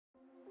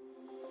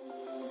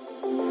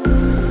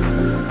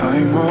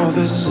all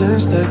the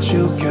sins that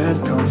you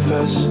can't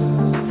confess.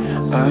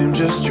 I'm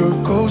just your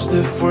ghost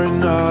if we're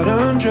not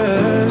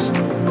undressed.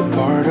 A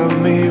part of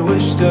me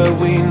wish that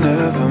we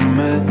never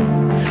met,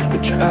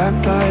 but you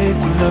act like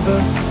we never.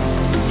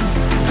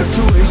 Got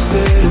too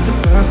wasted in the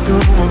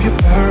bathroom of your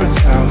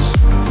parents' house.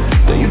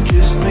 Then you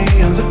kissed me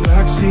in the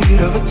backseat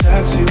of a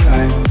taxi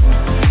ride.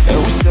 And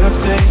we said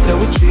things that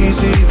were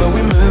cheesy, but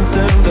we meant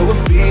them, there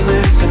were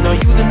feelings, and now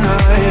you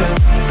deny it.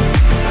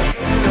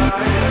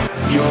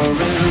 You're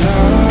in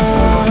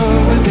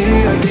love with the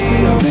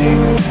idea of me,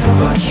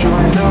 but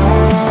you're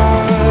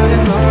not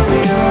in my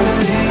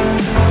reality.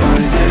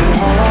 Find it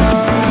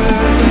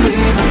hard to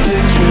even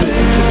picture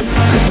it,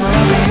 'cause my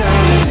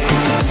reality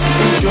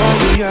ain't your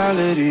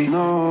reality,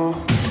 no.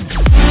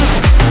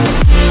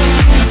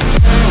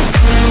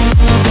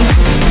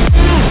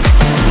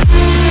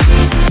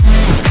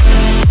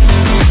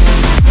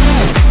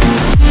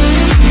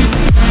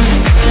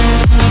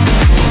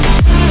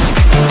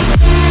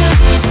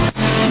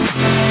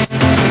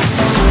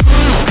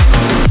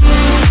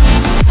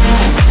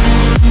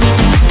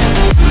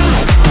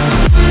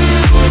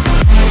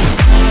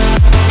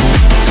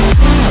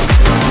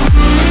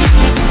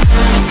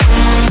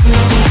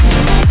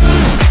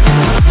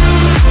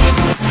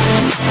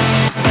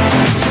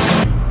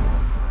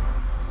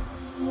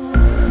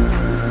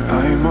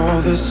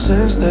 The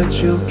sins that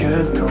you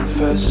can't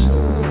confess.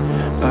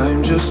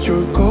 I'm just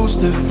your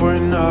ghost if we're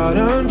not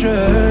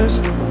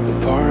undressed. A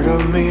part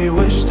of me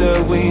wish that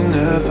we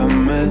never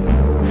met,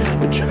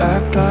 but you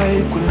act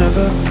like we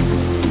never.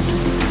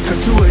 Got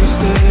too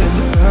wasted in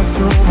the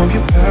bathroom of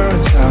your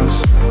parents' house.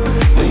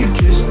 Then you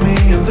kissed me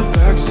in the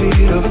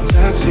backseat of a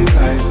taxi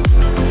ride.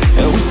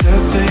 And we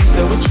said things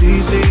that were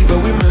cheesy, but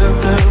we meant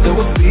them, there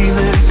were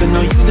feelings, and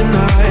now you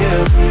deny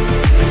it.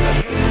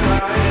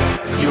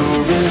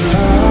 You're in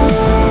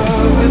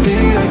love with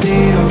the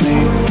idea of me,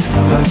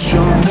 but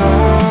you're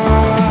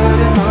not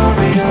in my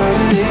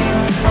reality.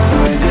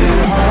 Find it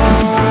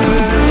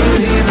hard to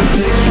even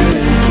picture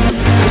it,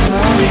 'cause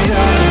my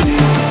reality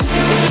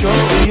ain't your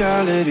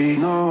reality,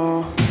 no.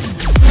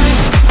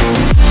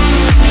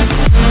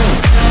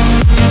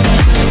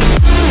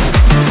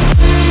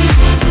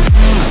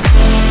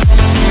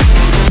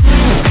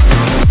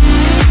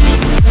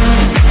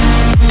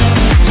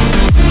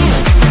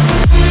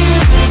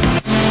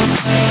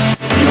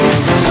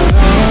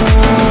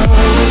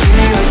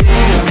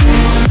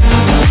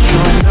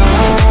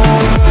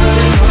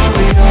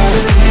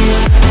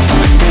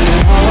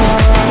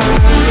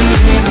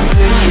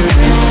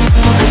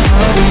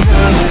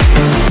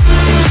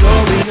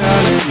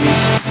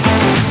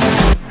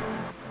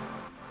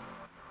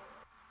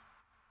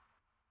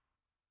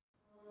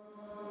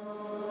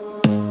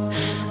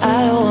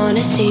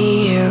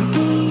 See you,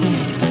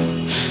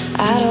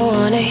 I don't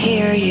wanna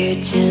hear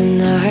you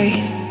tonight.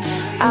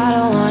 I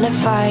don't wanna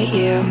fight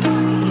you.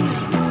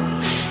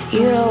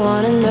 You don't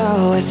wanna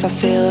know if I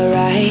feel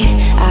alright.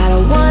 I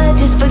don't wanna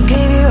just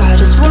forgive you, I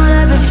just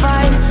wanna be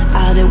fine.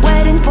 I'll be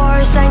waiting for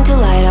a sign to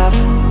light up,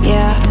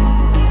 yeah.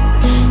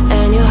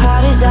 And your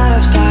heart is out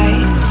of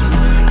sight.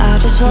 I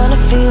just wanna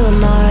feel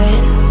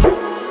mine.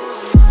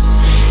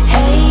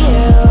 Hey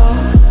you,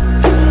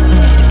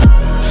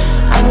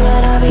 I'm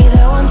gonna be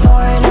the one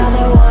for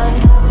another one.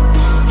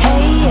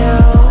 Hey you,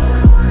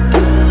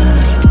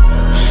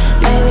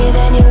 maybe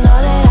then you'll know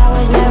that I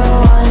was never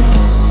one.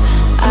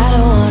 I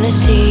don't wanna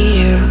see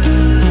you,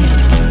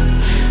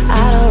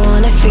 I don't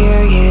wanna fear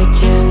you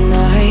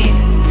tonight.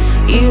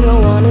 You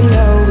don't wanna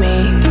know me,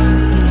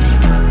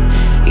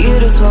 you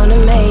just wanna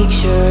make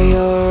sure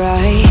you're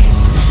right.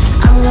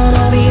 I'm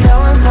gonna be the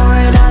one for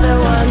another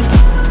one.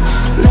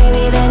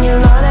 Maybe then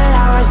you'll know that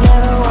I was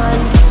never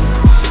one.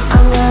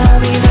 I'm gonna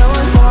be the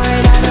one for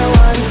another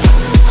one.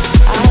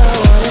 I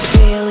don't wanna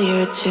feel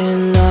you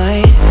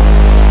tonight.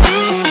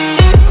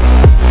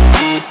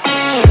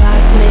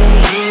 Got me.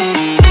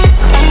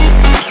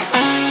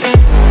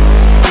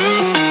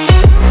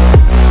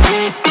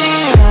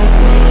 Got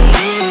me.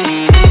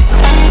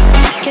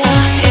 Can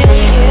I hear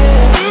you?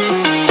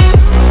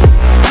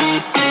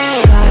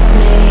 Got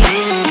me.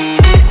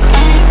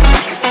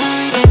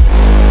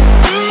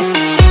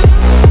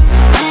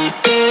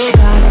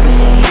 Got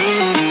me.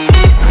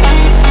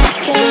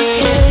 Can I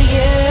hear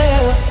you?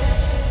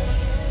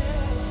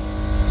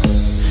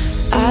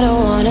 I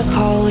don't wanna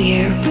call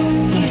you,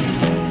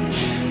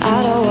 I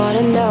don't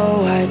wanna know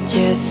what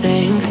you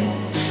think.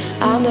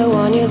 I'm the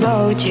one you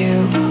go to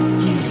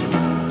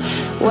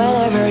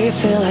whenever you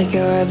feel like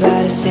you're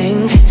about to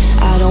sink.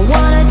 I don't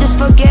wanna just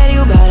forget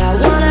you, but I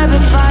wanna be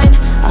fine.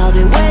 I'll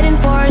be waiting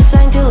for a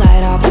sign to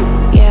light up,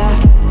 yeah.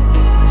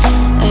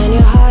 And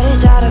your heart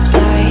is out of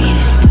sight.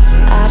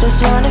 I just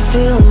wanna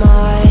feel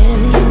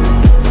mine.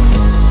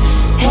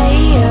 Hey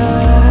you,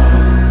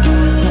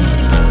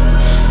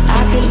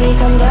 I could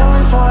become the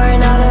one for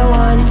another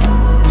one.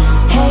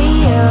 Hey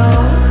you,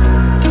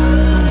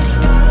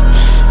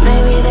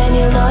 maybe then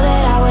you'll know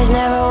that I was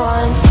never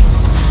one.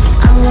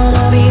 I'm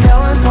gonna be the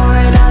one for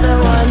another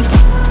one.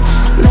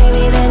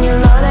 Maybe then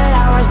you'll know that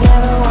I was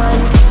never one.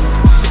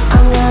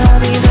 I'm gonna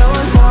be the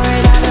one for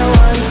another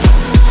one.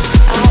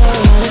 I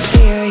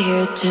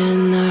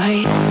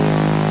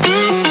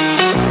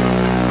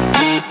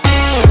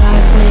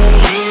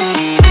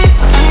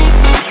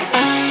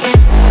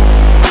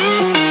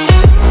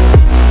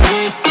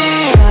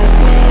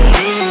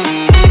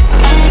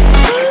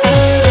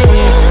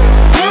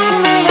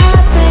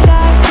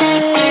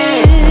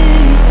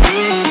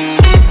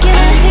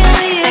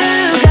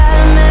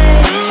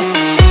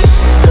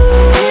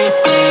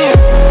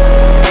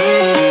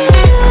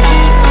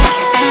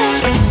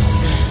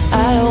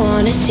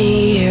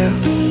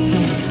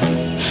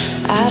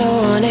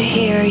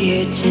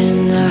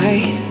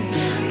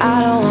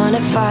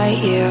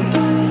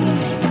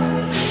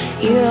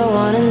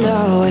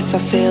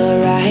feel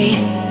alright.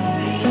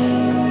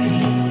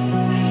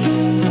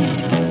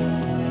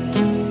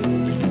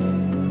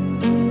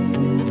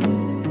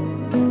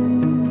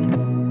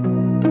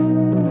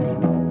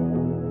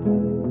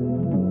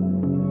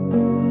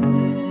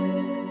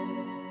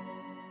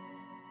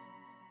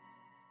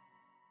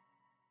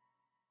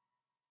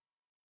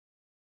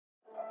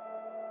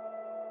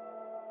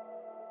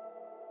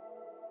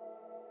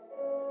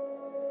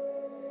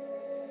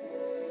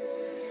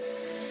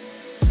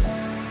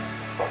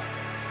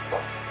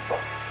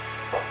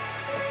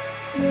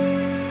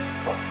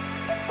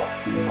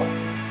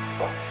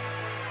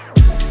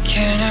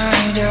 Can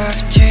I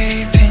dive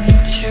deep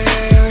into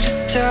the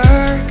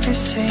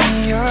darkness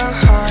in your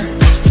heart?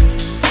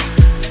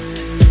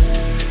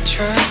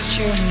 Trust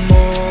you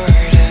more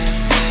than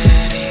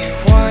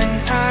anyone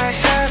I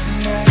have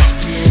met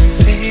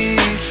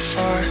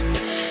before.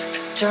 I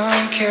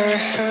don't care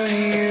who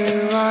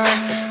you are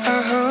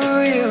or who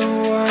you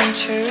want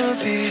to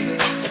be.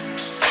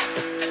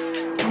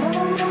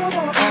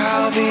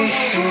 I'll be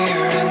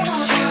here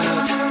until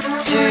the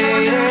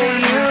day that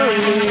you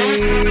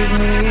leave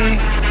me.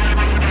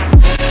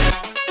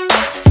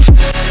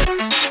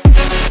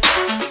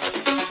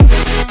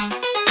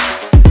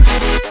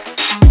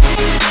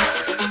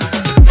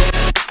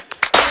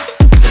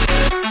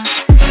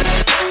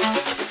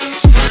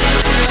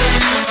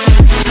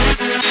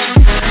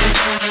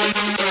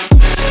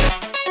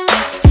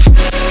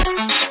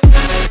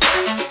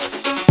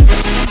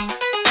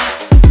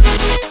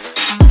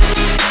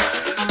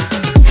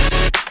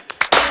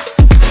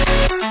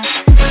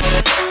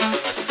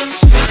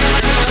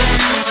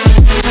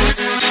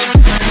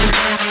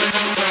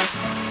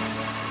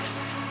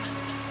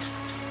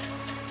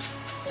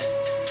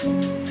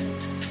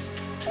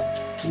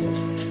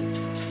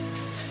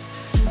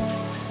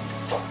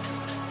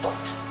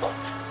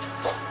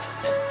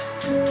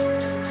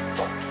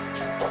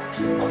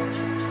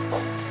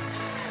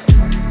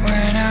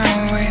 When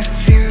I'm with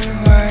you,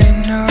 I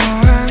know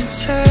I'm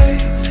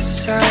safe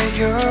beside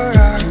your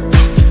arms.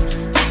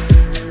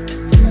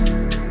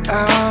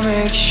 I'll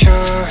make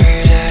sure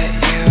that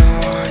you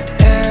won't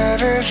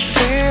ever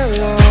feel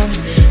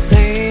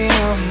lonely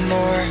no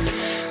more.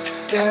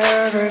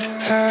 Whatever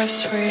past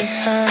we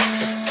had,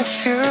 the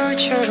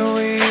future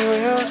we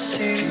will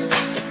see.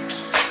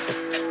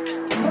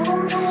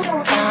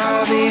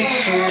 I'll be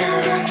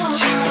here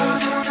until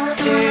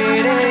the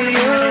day that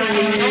you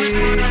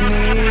leave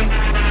me.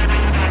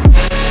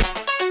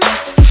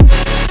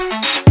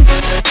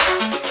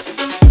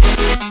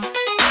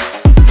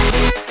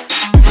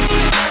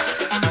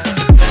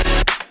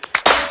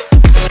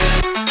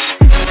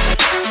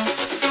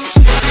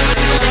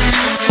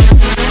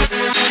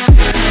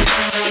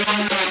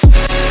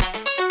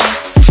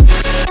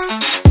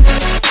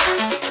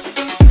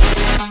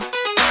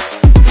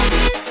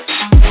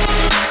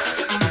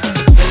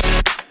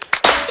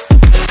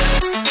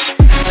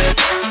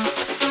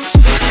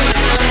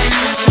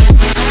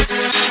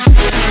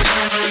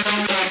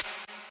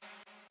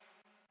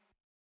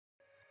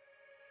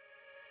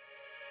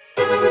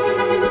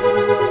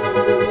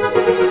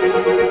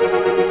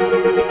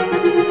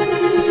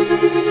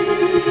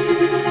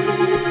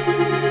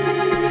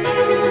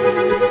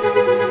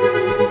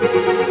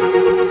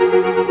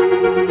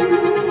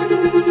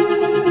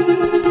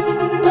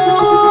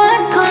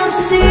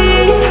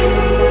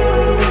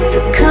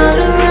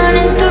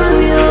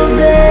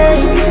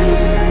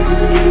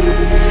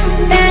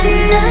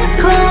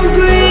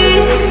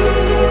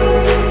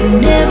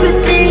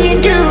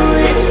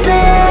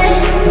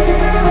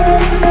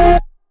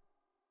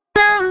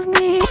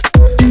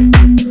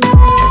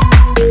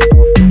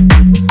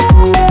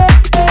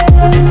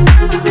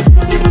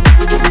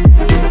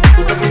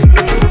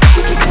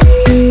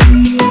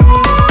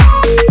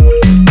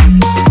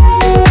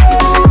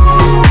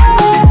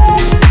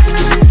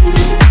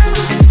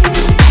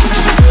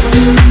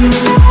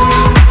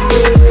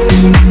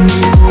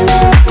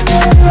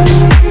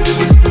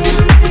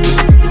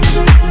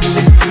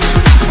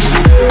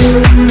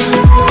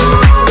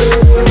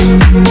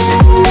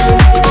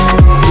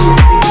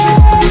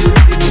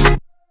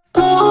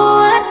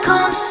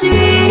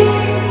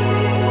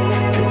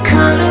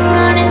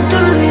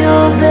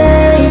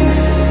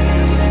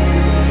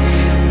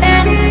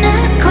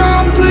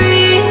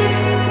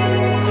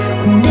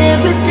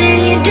 Everything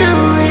you do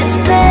is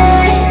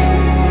bad.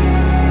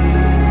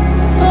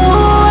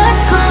 Oh, I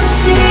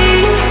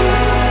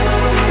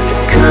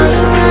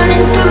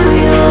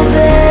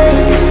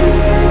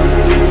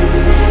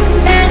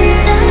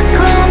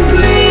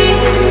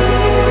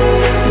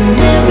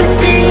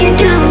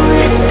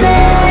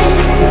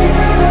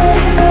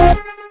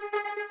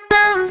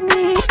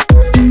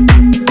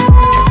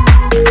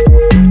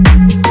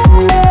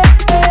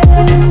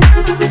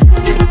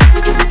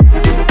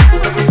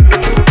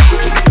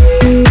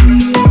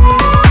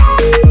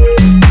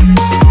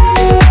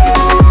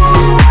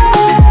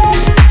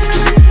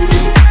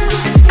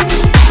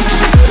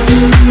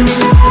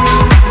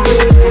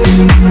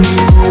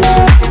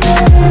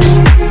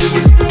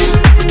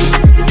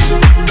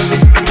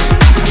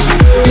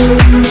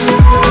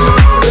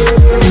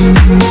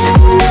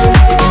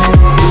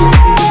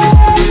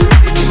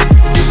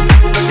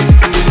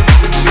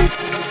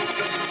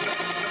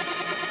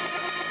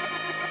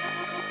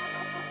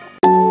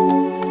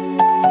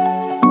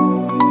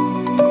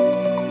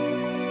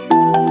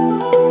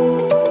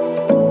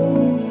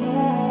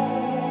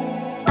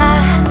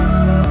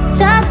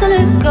try to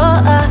let go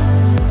of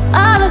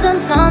all of the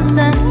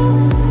nonsense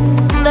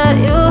that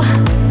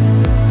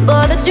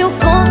you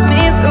put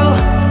me through.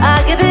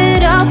 I give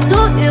it all to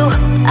you,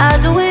 I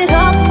do it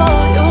all for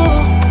you.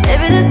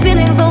 Maybe this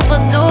feeling's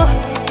overdue.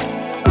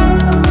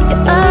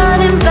 You're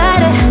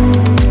uninvited,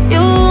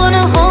 you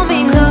wanna hold me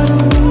close,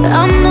 but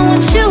I know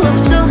what you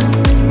have to.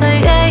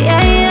 Yeah,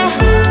 yeah, yeah.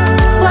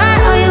 Why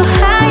are you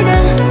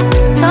hiding?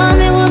 Tell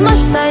me, what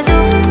must I do?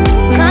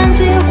 Come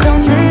to you, come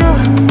to you.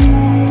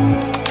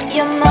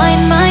 You're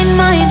mine, mine,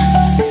 mine.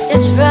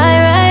 It's right,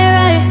 right,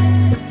 right.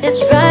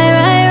 It's right,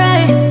 right,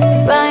 right,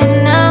 right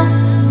now.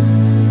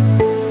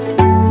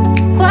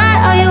 Why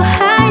are you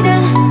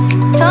hiding?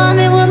 Tell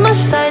me, what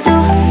must I do?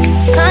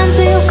 Come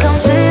to you, come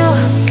to you.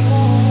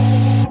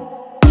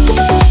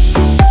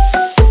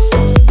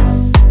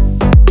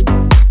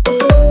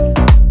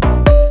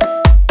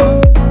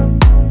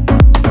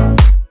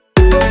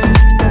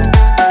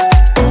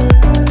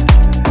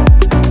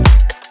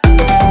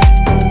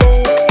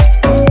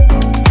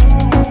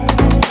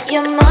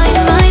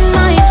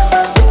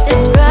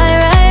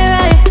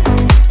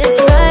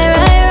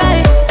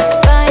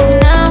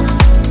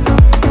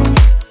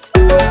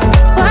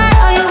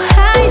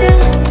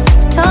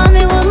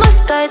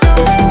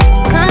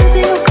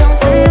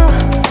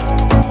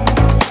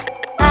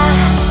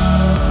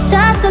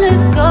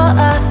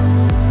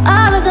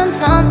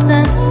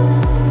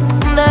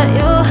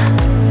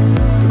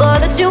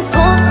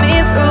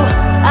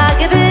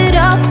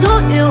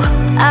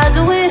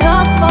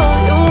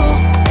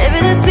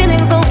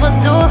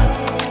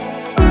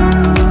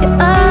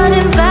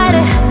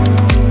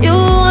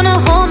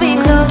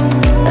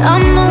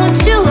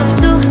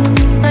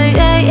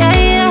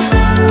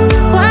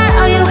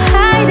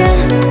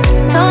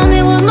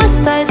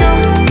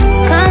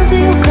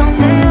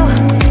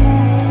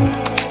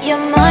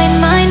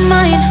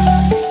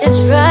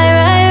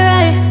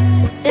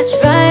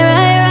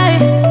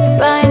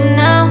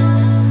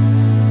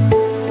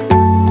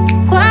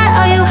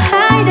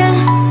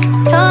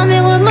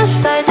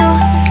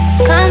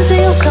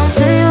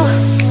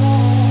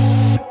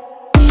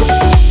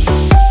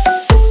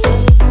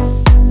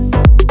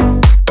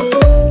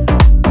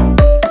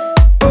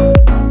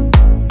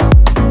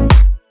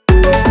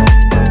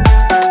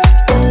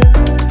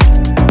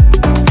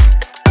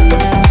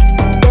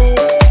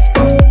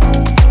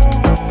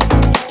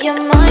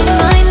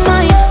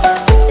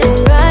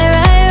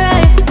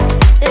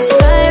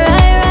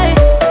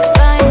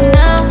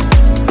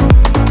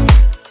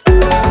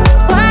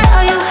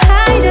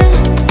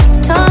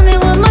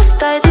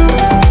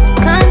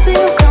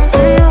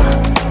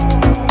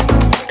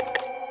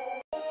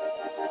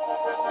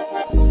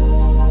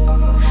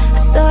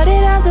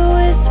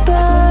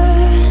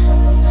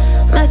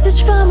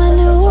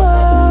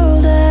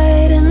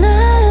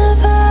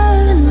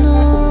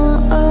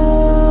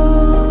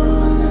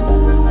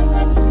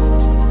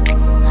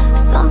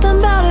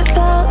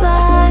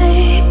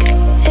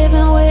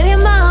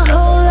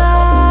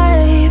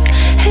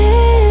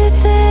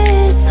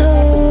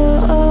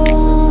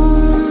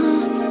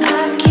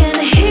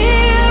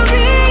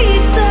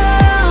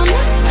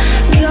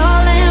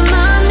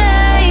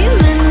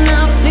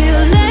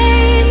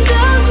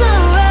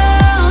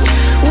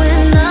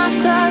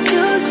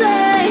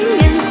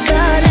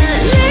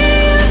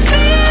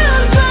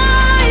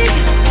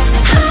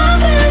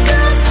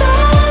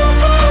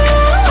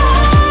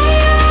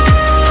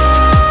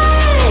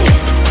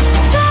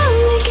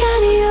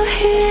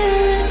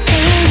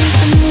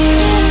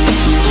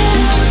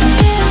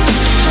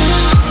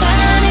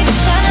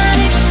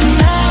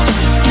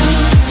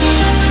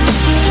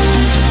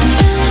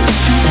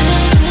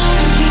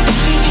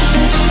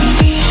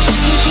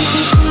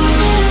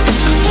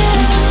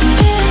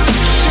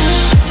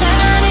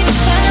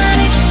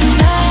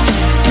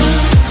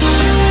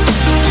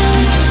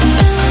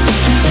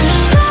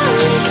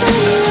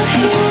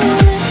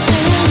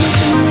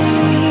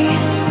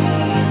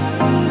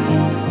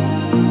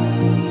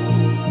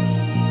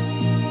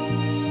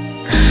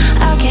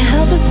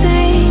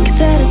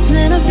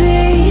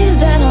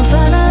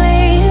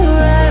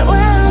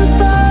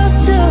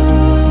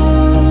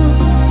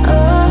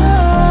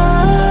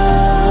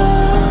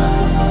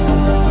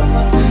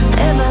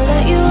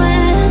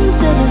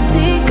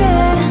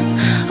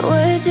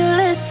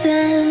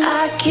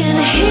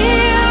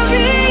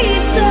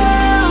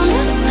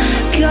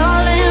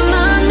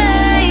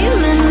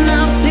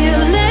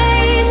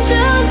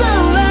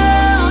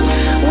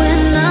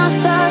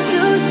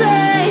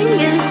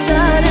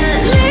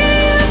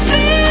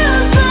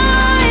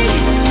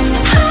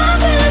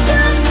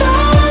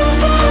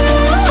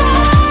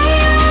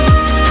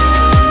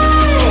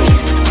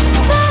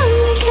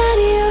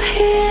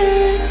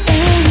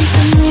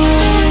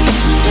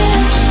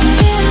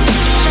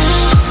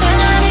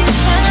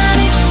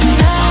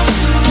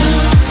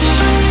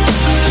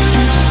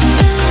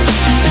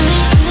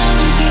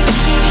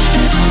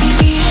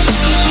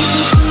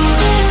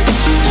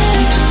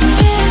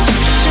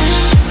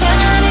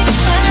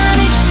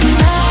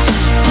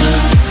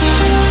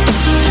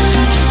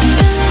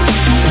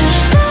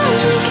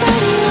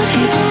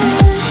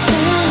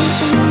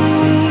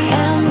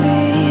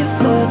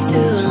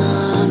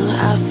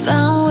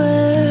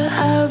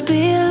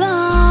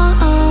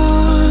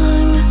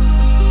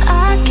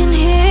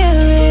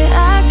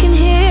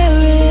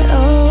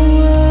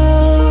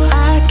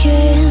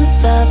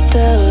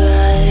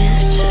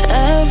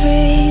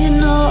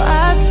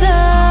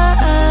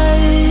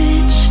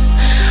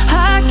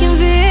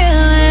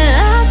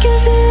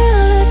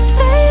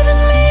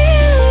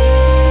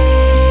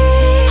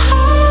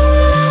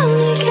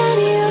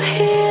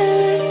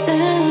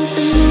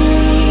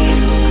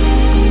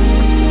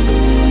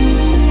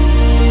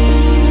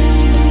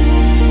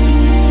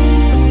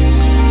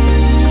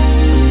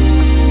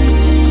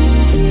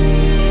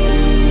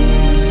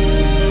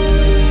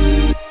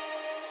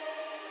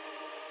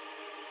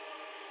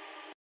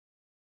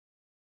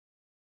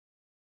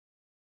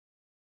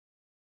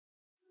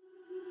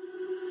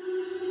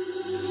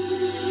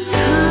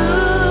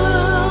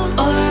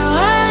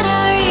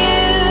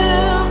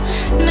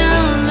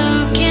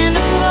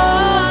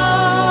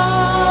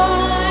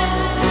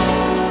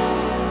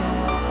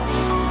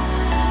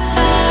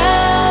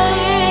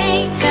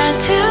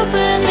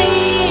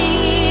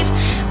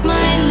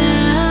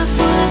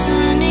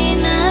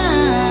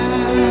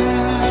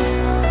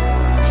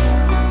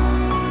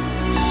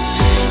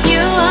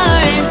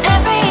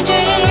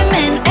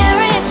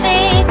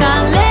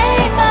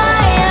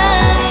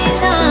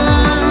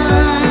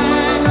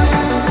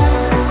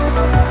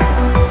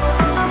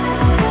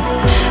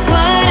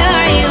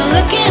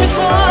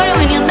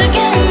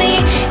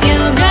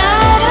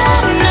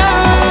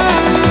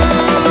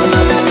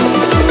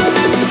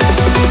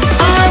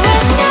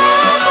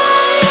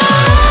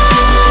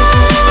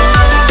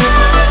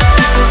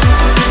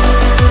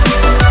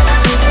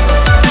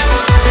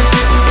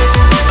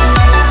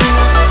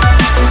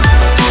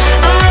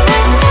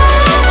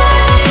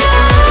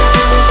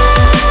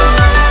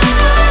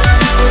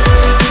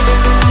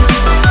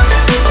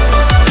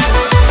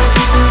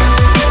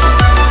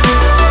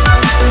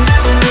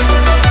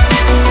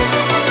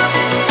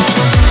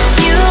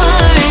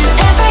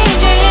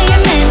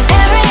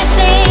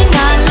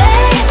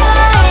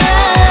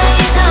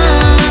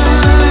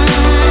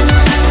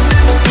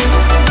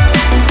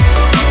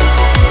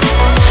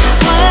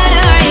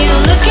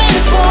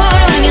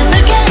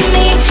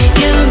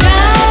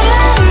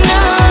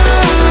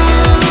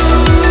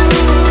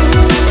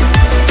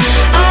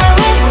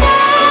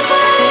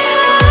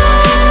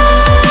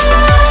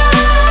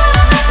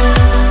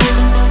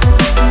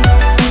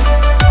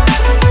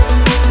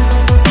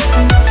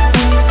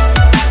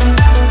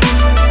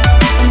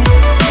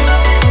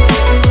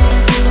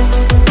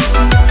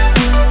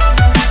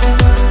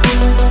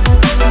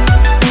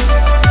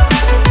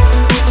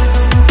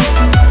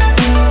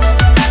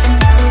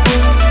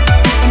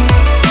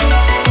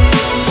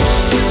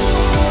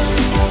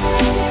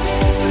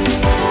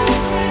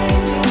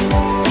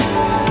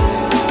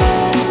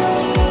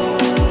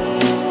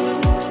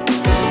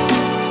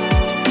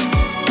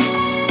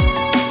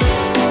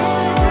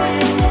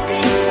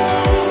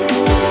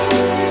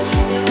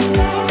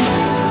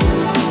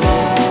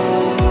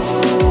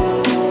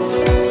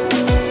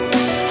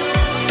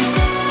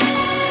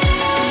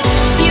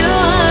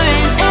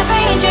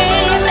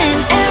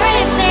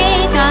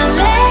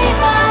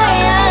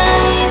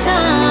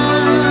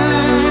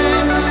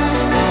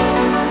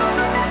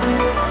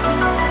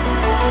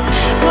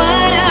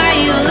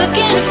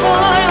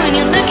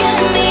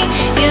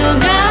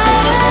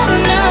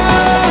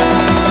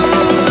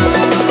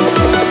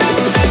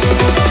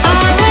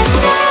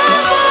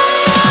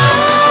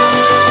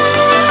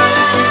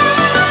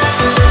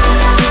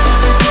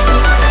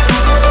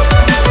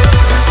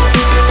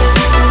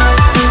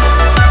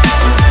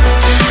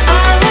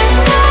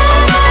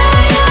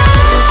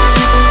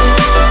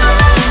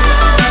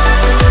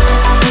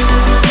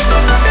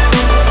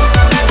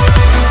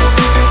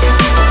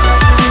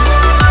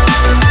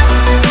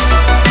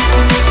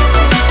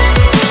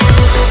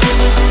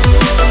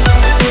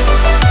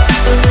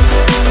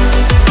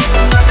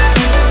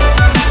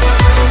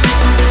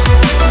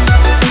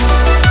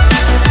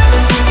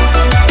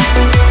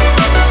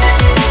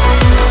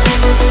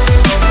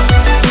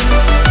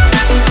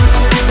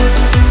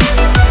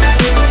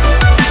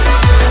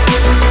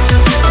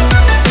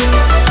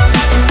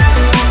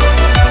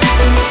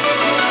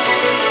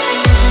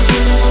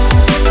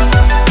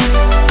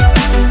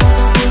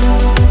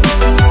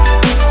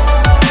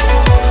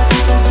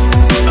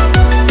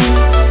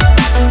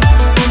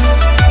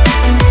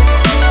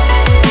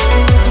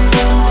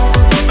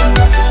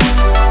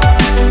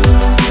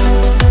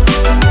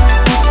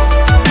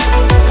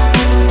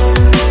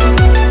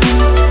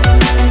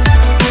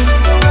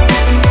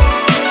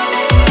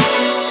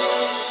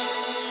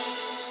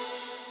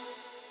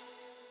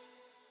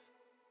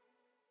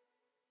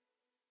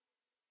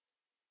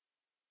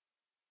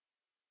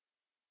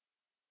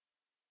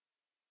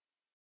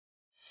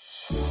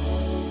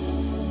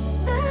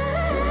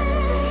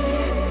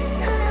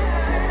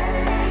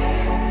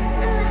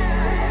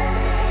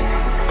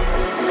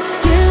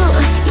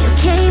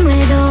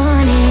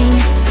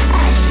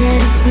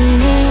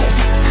 losing it.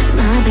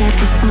 My bad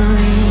for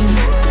falling.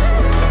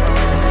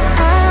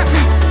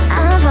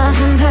 I'm far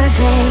from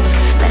perfect,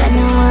 but I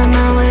know what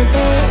my worth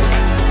is,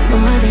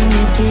 more than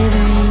you're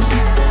giving.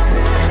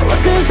 What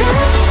goes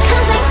up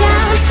comes back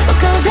down. What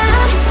goes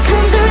out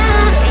comes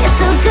around. You're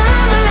so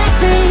dumb or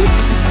reckless.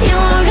 You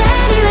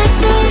already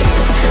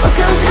reckless. What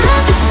goes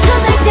up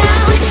comes back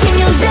down, and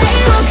your day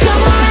will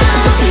come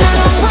around. And I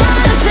don't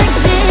wanna fix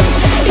this.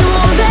 You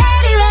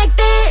already wrecked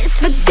this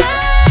for good.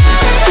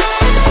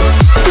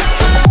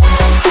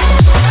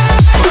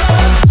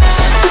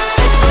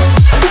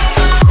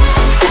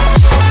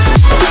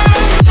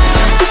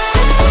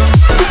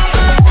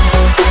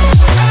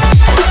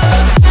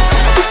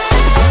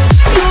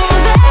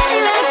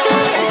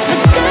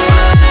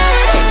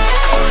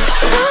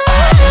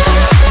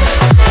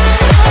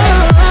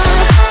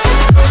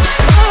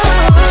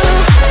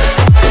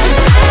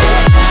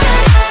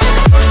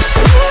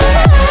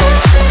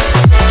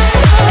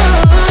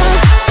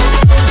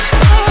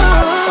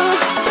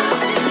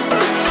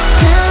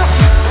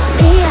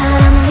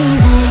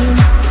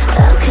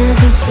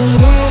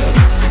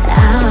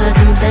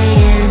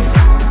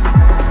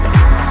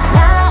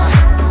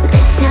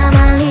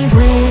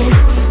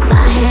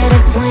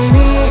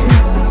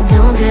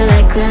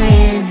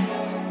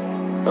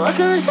 What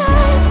goes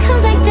up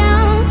comes back down.